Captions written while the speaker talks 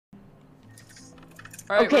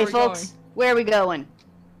Alright, okay, folks, where are we going?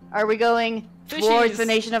 Are we going towards the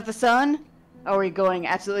nation of the sun? Are we going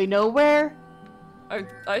absolutely nowhere? I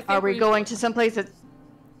think are we going to some place that...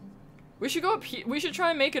 We should go up here. We should try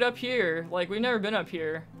and make it up here. Like, we've never been up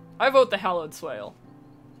here. I vote the Hallowed Swale.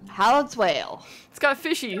 Hallowed Swale. It's got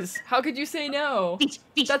fishies. How could you say no?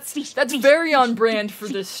 Fish, that's very on brand for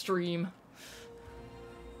this stream.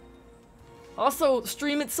 Also,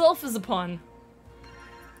 stream itself is a pun.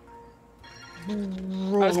 I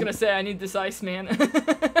was gonna say, I need this ice, man.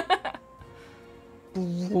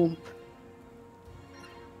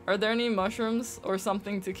 Are there any mushrooms or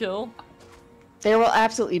something to kill? There will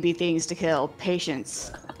absolutely be things to kill.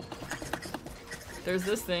 Patience. There's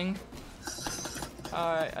this thing.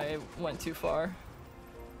 I went too far.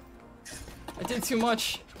 I did too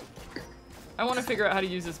much. I want to figure out how to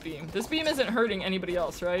use this beam. This beam isn't hurting anybody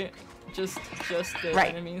else, right? Just the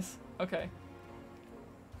enemies. Okay.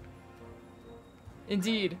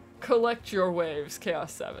 Indeed. Collect your waves,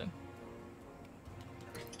 Chaos 7.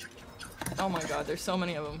 Oh my god, there's so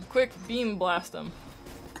many of them. Quick, beam blast them.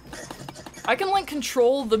 I can, like,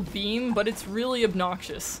 control the beam, but it's really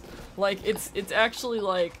obnoxious. Like, it's actually,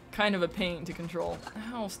 like, kind of a pain to control.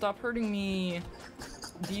 Ow, stop hurting me,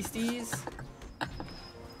 beasties.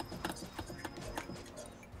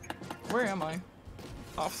 Where am I?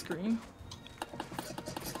 Off screen?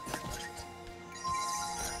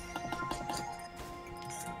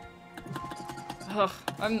 Ugh,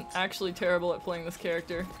 I'm actually terrible at playing this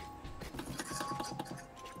character.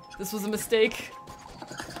 This was a mistake.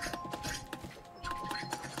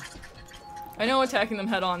 I know attacking them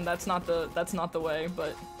head on, that's not the way,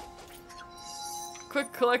 but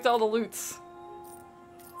quick, collect all the loots.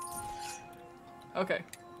 Okay.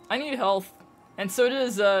 I need health. And so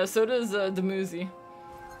does Demuzi.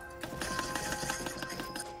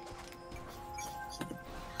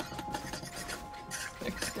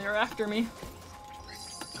 They're after me.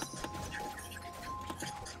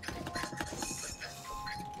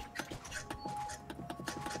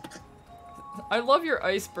 I love your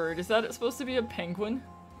ice bird. Is that supposed to be a penguin?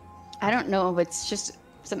 I don't know, but it's just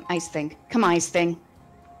some ice thing. Come on, ice thing.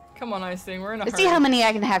 Come on, ice thing. We're in a hurry. Let's see how many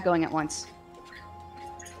I can have going at once.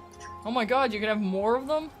 Oh my god, you can have more of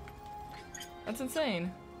them? That's insane.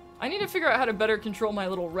 I need to figure out how to better control my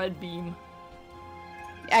little red beam.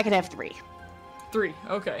 I could have 3. 3,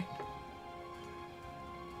 okay.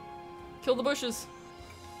 Kill the bushes.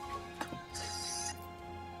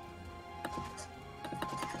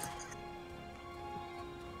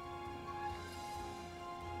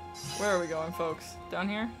 Where are we going, folks? Down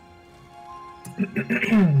here?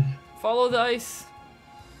 Follow the ice.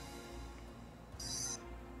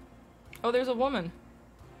 Oh, there's a woman.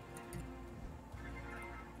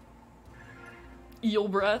 Eel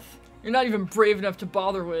breath. You're not even brave enough to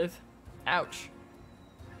bother with. Ouch.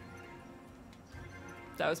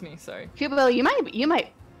 That was me, sorry. Kubo, you might be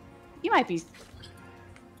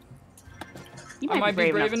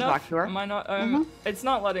brave enough to talk to her. Am I not? It's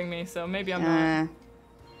not letting me, so maybe I'm not.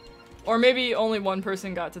 Or maybe only one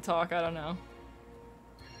person got to talk, I don't know.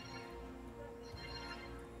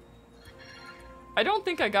 I don't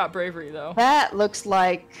think I got bravery, though. That looks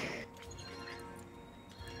like...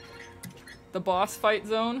 the boss fight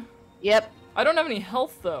zone? Yep. I don't have any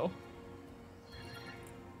health, though.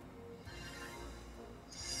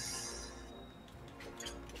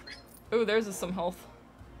 Ooh, there's some health.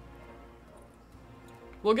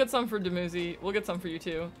 We'll get some for Demuzi. We'll get some for you,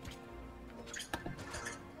 too.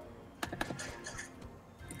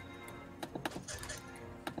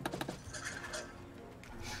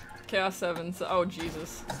 Chaos 7. Oh,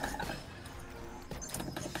 Jesus.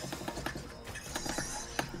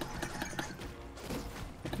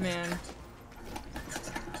 Man.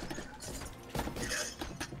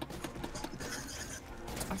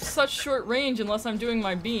 I'm such short range unless I'm doing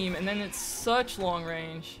my beam, and then it's such long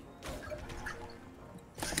range.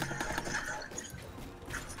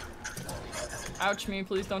 Ouch me,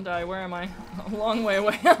 please don't die. Where am I? A long way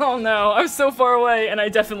away. Oh no, I'm so far away, and I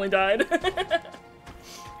definitely died.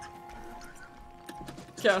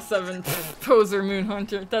 Chaos 7, poser moon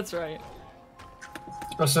hunter. That's right.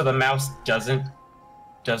 Oh, so the mouse doesn't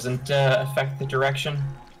affect the direction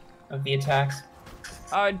of the attacks?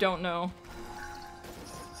 I don't know.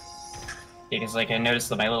 Yeah, because like I noticed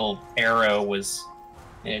that my little arrow was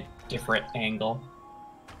in a different angle.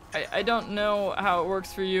 I don't know how it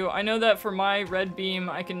works for you. I know that for my red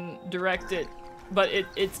beam, I can direct it, but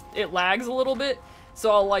it lags a little bit.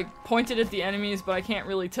 So I'll like point it at the enemies, but I can't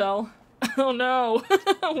really tell. Oh no,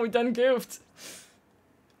 we done goofed.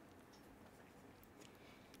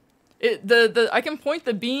 I can point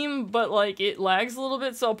the beam, but like it lags a little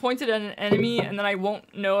bit, so I'll point it at an enemy, and then I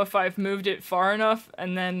won't know if I've moved it far enough,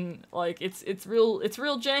 and then like it's real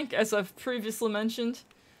jank, as I've previously mentioned.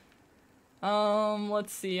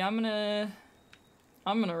 Let's see. I'm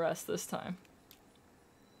gonna rest this time.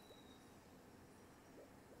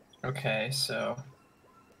 Okay, so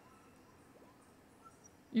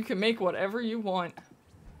You can make whatever you want.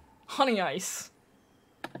 Honey ice.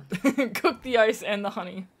 Cook the ice and the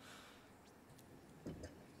honey.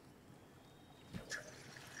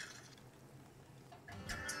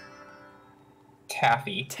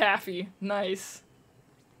 taffy. Taffy. Nice.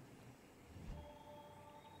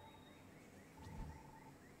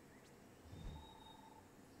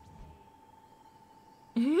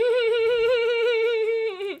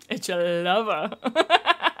 It's a lover.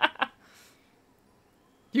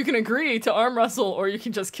 You can agree to arm wrestle, or you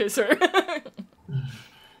can just kiss her.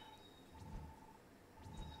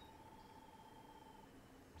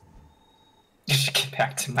 Get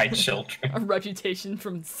back to my children. A reputation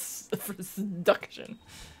for seduction.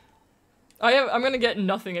 I'm gonna get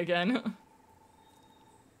nothing again.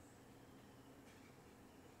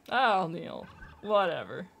 I'll kneel.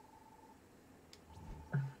 Whatever.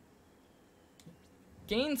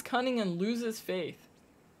 Gains cunning and loses faith.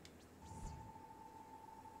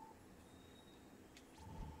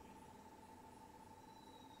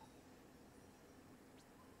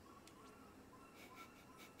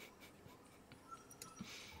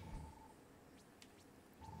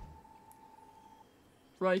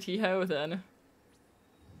 Righty-ho then.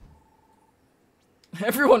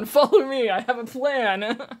 Everyone follow me, I have a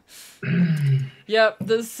plan! Yep,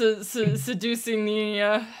 this seducing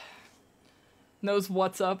the, knows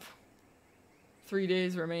what's up. 3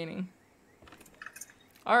 days remaining.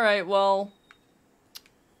 Alright, well...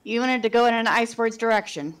 You wanted to go in an icewards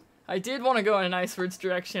direction. I did want to go in an icewards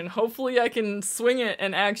direction. Hopefully I can swing it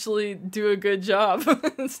and actually do a good job,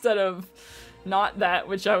 instead of not that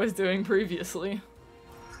which I was doing previously.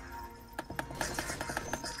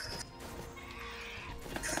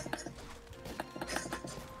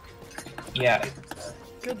 Yeah.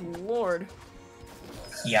 Good lord.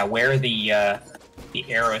 Yeah, where the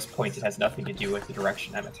arrow is pointed has nothing to do with the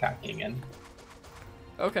direction I'm attacking in.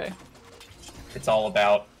 Okay. It's all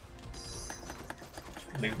about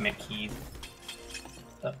movement keys.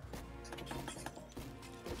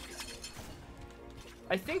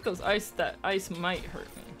 I think that ice might hurt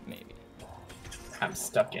me, maybe. I'm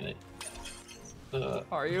stuck in it.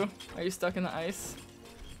 Are you? Are you stuck in the ice?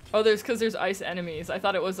 Oh, because there's ice enemies. I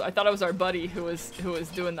thought it was our buddy who was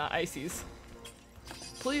doing the ices.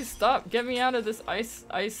 Please stop! Get me out of this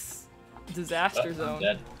ice disaster zone. I'm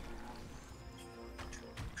dead.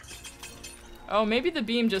 Oh, maybe the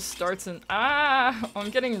beam just starts in. I'm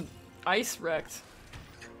getting ice wrecked.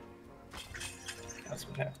 That's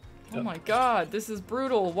what happened. Oh my god, this is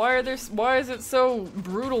brutal. Why is it so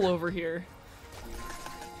brutal over here?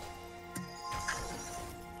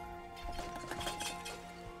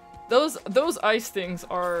 Those ice things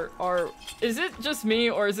are is it just me,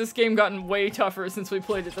 or has this game gotten way tougher since we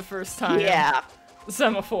played it the first time? Yeah.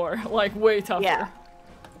 Semaphore, like way tougher. Yeah.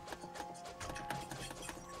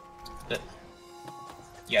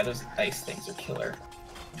 Yeah, those ice things are killer.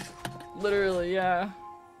 Literally, yeah.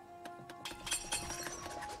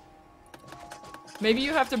 Maybe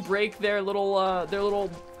you have to break their little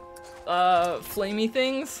flamey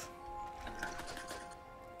things.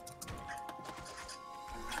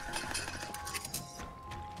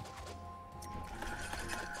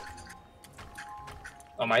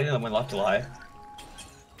 Oh, am I the one left alive?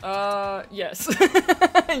 Yes.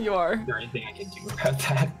 You are. Is there anything I can do about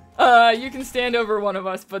that? You can stand over one of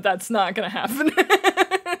us, but that's not gonna happen.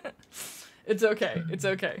 It's okay. It's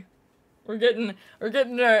okay. We're getting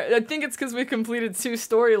our, I think it's because we completed 2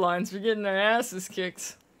 storylines. We're getting our asses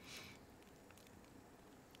kicked.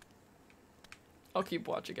 I'll keep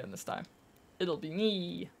watch again this time. It'll be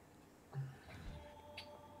me.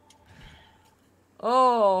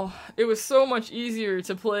 Oh, it was so much easier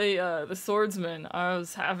to play the swordsman. I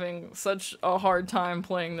was having such a hard time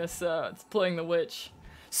playing this, playing the witch.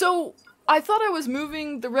 So I thought I was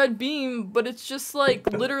moving the red beam, but it's just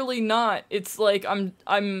like literally not. It's like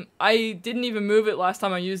I didn't even move it last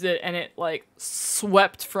time I used it, and it like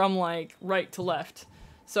swept from like right to left.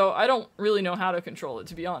 So I don't really know how to control it,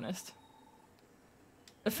 to be honest.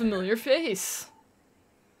 A familiar face.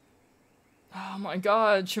 Oh my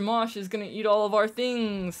god, Shamash is gonna eat all of our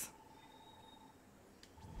things.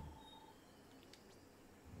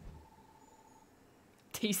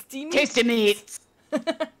 Tasty meat. Tasty meat.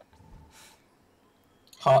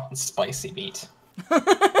 Hot and spicy meat.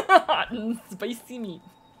 Hot and spicy meat.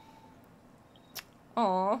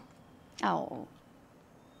 Aw. Oh.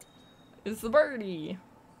 It's the birdie.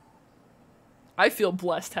 I feel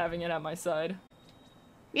blessed having it at my side.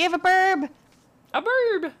 We have a burb! A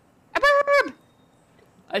burb! A burb!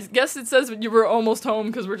 I guess it says you were almost home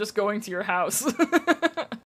because we're just going to your house.